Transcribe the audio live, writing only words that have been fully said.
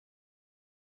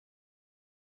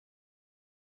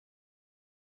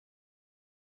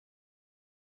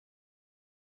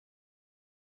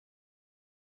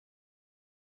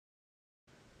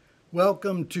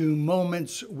Welcome to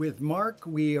Moments with Mark.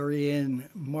 We are in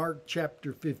Mark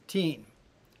chapter 15.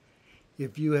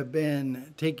 If you have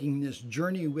been taking this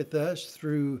journey with us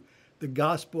through the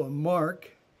Gospel of Mark,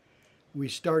 we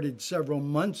started several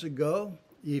months ago.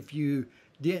 If you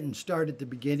didn't start at the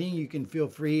beginning, you can feel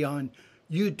free on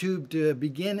YouTube to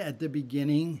begin at the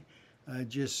beginning.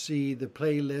 Just see the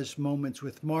playlist Moments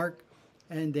with Mark,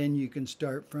 and then you can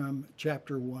start from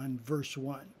chapter 1, verse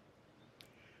 1.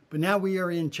 But now we are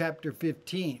in chapter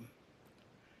 15.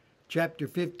 Chapter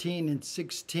 15 and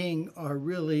 16 are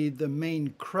really the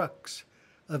main crux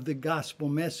of the gospel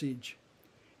message.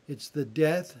 It's the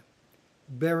death,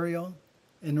 burial,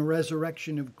 and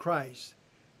resurrection of Christ.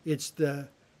 It's the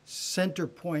center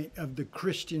point of the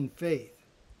Christian faith.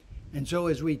 And so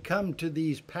as we come to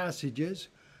these passages,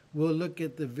 we'll look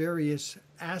at the various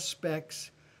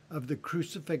aspects of the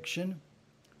crucifixion.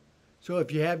 So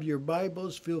if you have your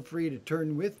Bibles, feel free to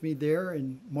turn with me there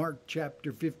in Mark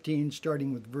chapter 15,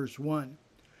 starting with verse 1.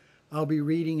 I'll be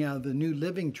reading out of the New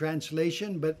Living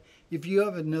Translation, but if you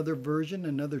have another version,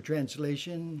 another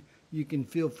translation, you can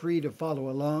feel free to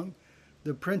follow along.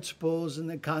 The principles and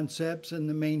the concepts and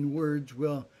the main words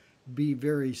will be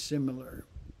very similar.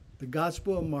 The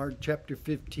Gospel of Mark chapter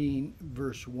 15,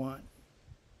 verse 1.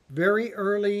 Very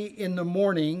early in the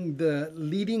morning, the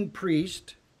leading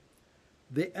priest,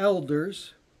 the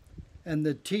elders, and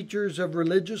the teachers of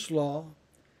religious law,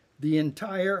 the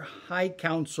entire high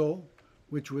council,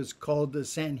 which was called the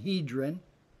Sanhedrin,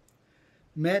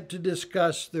 met to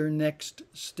discuss their next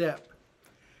step.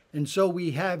 And so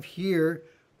we have here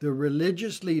the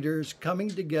religious leaders coming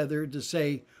together to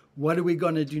say, what are we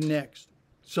going to do next?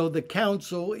 So the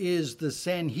council is the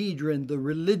Sanhedrin, the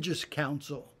religious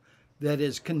council that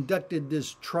has conducted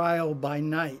this trial by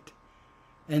night.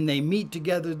 And they meet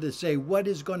together to say, what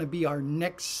is going to be our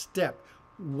next step?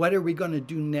 What are we going to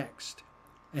do next?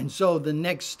 And so the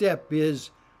next step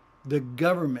is the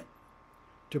government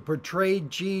to portray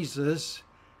Jesus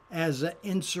as an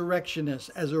insurrectionist,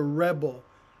 as a rebel,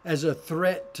 as a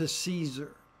threat to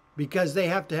Caesar, because they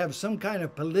have to have some kind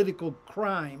of political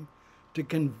crime to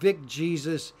convict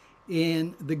Jesus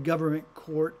in the government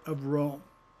court of Rome.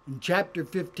 And chapter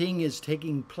 15 is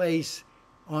taking place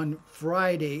on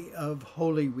Friday of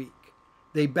Holy Week.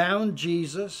 They bound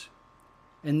Jesus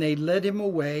and they led him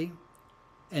away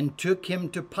and took him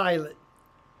to Pilate,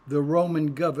 the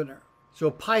Roman governor.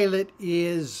 So Pilate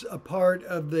is a part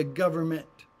of the government.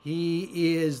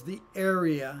 He is the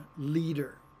area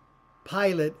leader.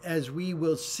 Pilate, as we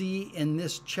will see in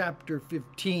this chapter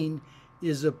 15,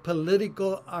 is a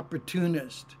political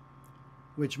opportunist,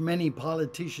 which many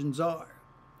politicians are.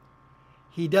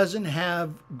 He doesn't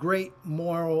have great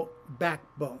moral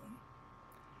backbone,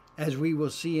 as we will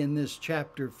see in this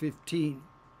chapter 15.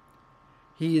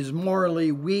 He is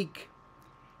morally weak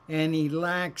and he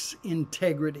lacks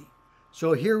integrity.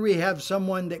 So here we have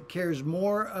someone that cares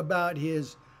more about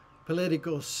his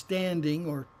political standing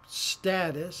or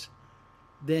status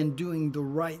than doing the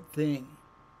right thing.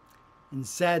 And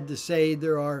sad to say,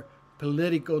 there are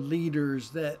political leaders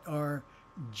that are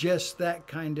just that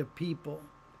kind of people.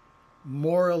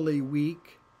 Morally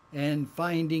weak and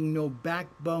finding no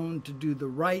backbone to do the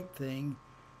right thing.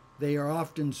 They are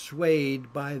often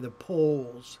swayed by the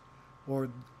polls or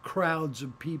crowds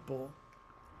of people.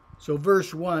 So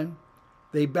verse 1,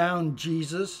 they bound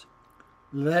Jesus,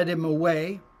 led him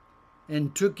away,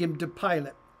 and took him to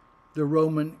Pilate, the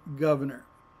Roman governor.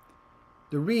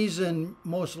 The reason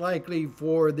most likely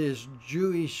for this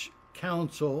Jewish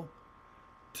council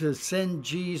to send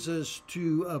Jesus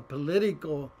to a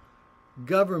political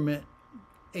government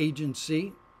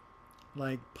agency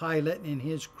like Pilate and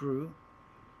his crew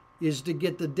is to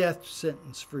get the death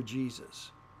sentence for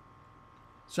Jesus.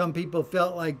 Some people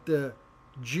felt like the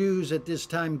Jews at this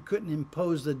time couldn't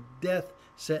impose the death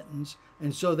sentence,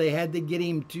 and so they had to get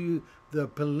him to the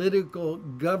political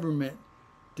government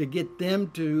to get them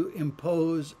to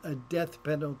impose a death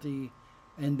penalty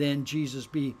and then Jesus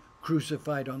be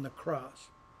crucified on the cross.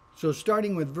 So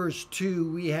starting with verse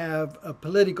 2, we have a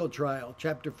political trial.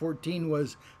 Chapter 14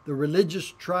 was the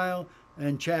religious trial,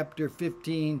 and chapter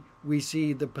 15, we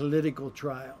see the political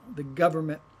trial, the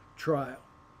government trial.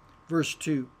 Verse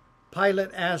 2,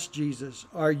 Pilate asked Jesus,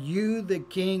 "Are you the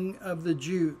king of the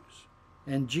Jews?"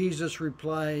 And Jesus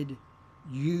replied,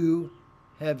 "You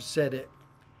have said it."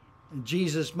 And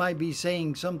Jesus might be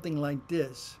saying something like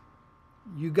this: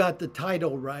 you got the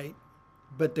title right,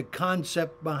 but the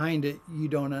concept behind it you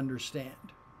don't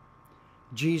understand.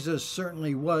 Jesus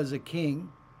certainly was a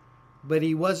king, but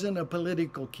he wasn't a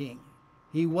political king.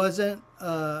 He wasn't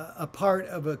a part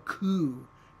of a coup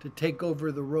to take over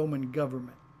the Roman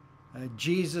government.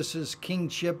 Jesus'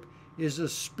 kingship is a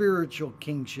spiritual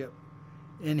kingship,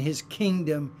 and his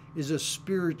kingdom is a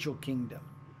spiritual kingdom.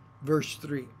 Verse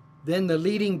 3. Then the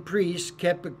leading priests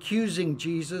kept accusing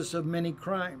Jesus of many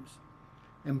crimes.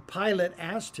 And Pilate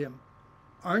asked him,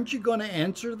 "Aren't you going to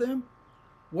answer them?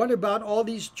 What about all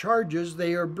these charges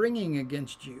they are bringing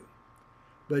against you?"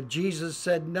 But Jesus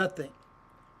said nothing,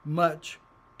 much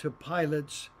to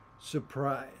Pilate's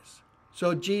surprise.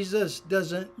 So Jesus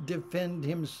doesn't defend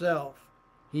himself.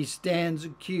 He stands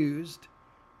accused,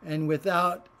 and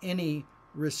without any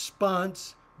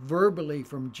response verbally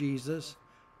from Jesus,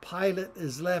 Pilate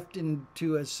is left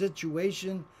into a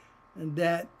situation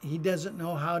that he doesn't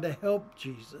know how to help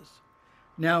Jesus.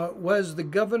 Now, it was the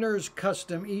governor's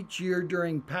custom each year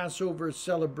during Passover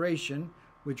celebration,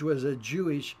 which was a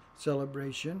Jewish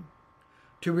celebration,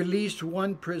 to release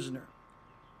one prisoner,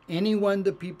 anyone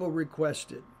the people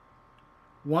requested.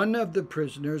 One of the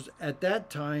prisoners at that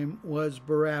time was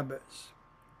Barabbas.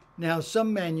 Now,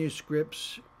 some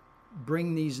manuscripts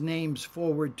bring these names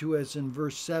forward to us in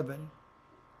verse 7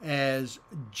 as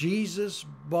Jesus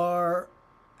Bar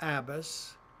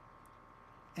Abbas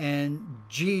and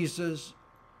Jesus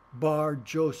Bar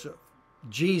Joseph.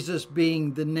 Jesus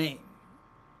being the name,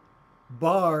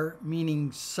 Bar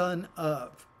meaning son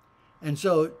of. And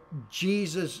so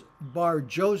Jesus Bar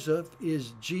Joseph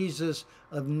is Jesus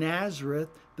of Nazareth,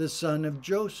 the son of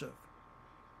Joseph.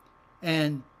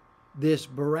 And this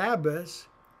Barabbas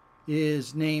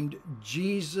is named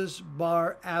Jesus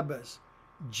Bar Abbas,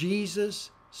 Jesus,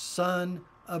 son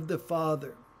of the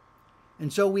Father.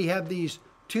 And so we have these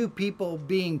two people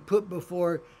being put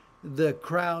before the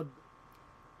crowd.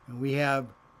 And we have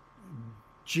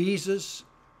Jesus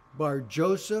Bar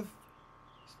Joseph,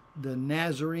 the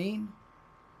Nazarene,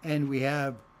 and we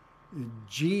have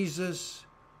Jesus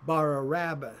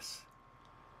Barabbas.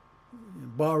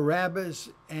 Barabbas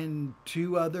and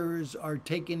two others are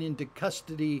taken into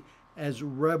custody as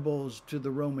rebels to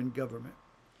the Roman government.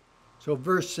 So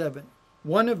verse 7,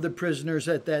 one of the prisoners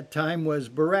at that time was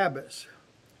Barabbas,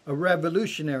 a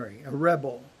revolutionary, a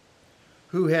rebel,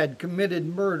 who had committed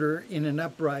murder in an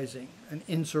uprising, an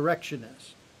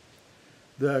insurrectionist.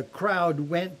 The crowd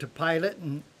went to Pilate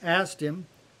and asked him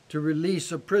to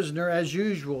release a prisoner as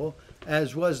usual,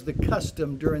 as was the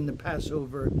custom during the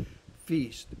Passover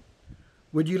feast.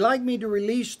 "Would you like me to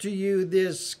release to you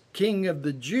this king of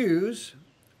the Jews?"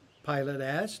 Pilate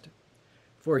asked,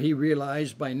 for he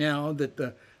realized by now that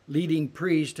the leading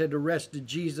priest had arrested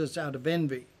Jesus out of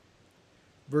envy.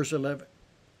 Verse 11,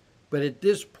 but at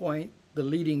this point, the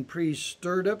leading priest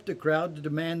stirred up the crowd to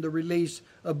demand the release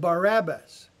of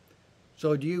Barabbas.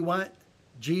 So do you want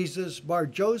Jesus Bar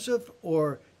Joseph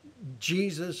or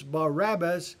Jesus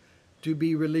Barabbas to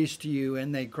be released to you?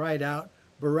 And they cried out,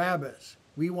 Barabbas.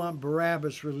 We want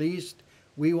Barabbas released.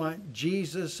 We want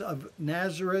Jesus of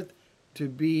Nazareth to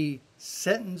be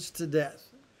sentenced to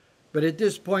death. But at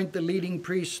this point, the leading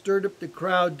priest stirred up the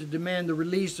crowd to demand the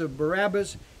release of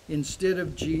Barabbas instead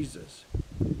of Jesus.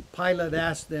 Pilate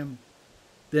asked them,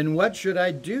 "Then what should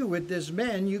I do with this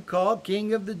man you call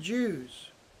King of the Jews?"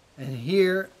 And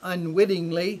here,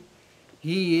 unwittingly,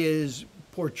 he is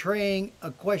portraying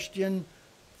a question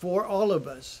for all of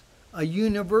us, a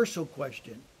universal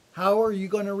question. How are you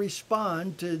going to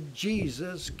respond to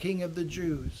Jesus, King of the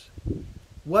Jews?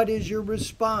 What is your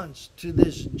response to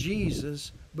this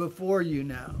Jesus before you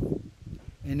now?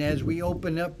 And as we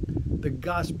open up the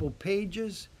gospel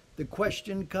pages, the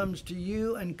question comes to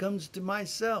you and comes to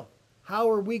myself. How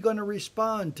are we going to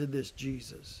respond to this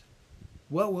Jesus?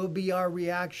 What will be our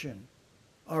reaction,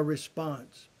 our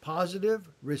response? Positive,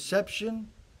 reception,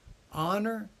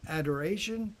 honor,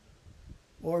 adoration?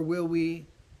 Or will we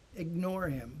ignore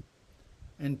him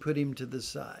and put him to the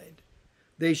side?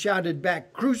 They shouted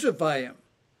back, "Crucify him!"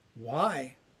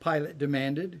 "Why?" Pilate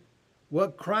demanded.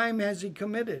 "What crime has he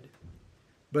committed?"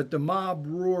 But the mob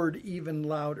roared even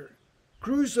louder,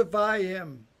 "Crucify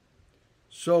him!"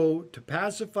 So to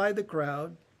pacify the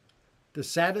crowd, to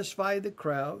satisfy the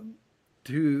crowd,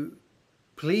 to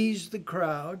please the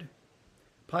crowd,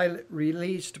 Pilate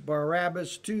released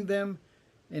Barabbas to them,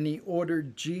 and he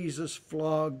ordered Jesus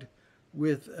flogged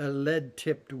with a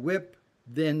lead-tipped whip,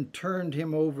 then turned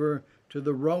him over to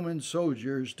the Roman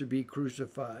soldiers to be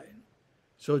crucified.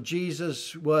 So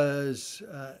Jesus was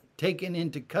taken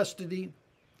into custody,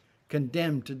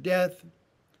 condemned to death,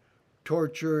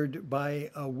 tortured by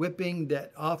a whipping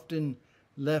that often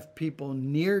left people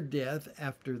near death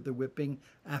after the whipping,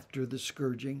 after the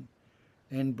scourging,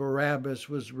 and Barabbas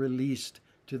was released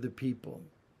to the people.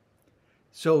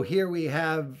 So here we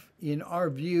have, in our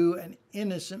view, an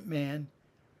innocent man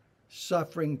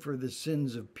suffering for the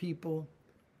sins of people,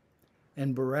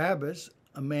 and Barabbas,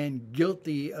 a man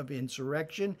guilty of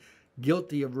insurrection,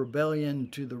 guilty of rebellion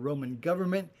to the Roman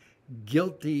government,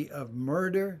 guilty of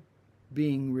murder,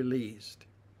 being released.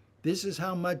 This is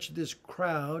how much this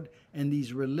crowd and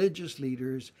these religious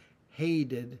leaders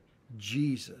hated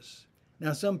Jesus.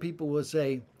 Now, some people will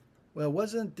say, well,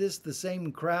 wasn't this the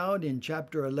same crowd in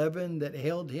chapter 11 that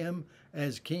hailed him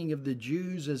as King of the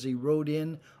Jews as he rode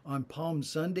in on Palm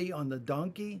Sunday on the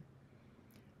donkey?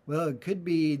 Well, it could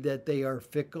be that they are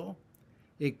fickle.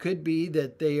 It could be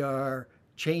that they are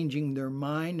changing their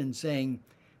mind and saying,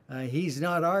 he's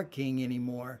not our king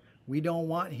anymore. We don't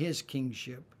want his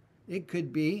kingship. It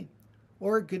could be,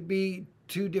 or it could be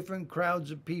two different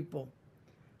crowds of people.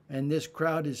 And this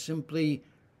crowd is simply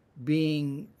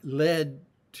being led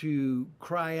to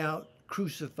cry out,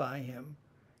 crucify him,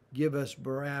 give us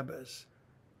Barabbas,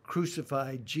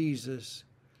 crucify Jesus.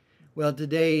 Well,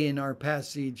 today in our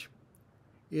passage,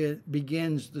 it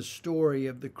begins the story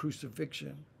of the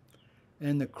crucifixion,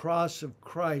 and the cross of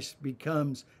Christ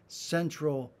becomes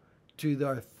central to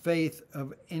the faith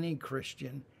of any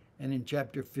Christian. And in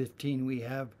chapter 15, we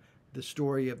have the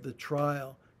story of the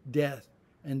trial, death,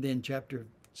 and then chapter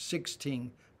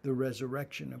 16, the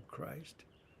resurrection of Christ.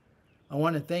 I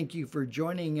want to thank you for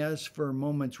joining us for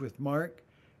Moments with Mark,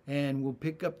 and we'll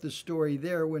pick up the story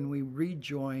there when we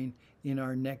rejoin in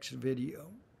our next video.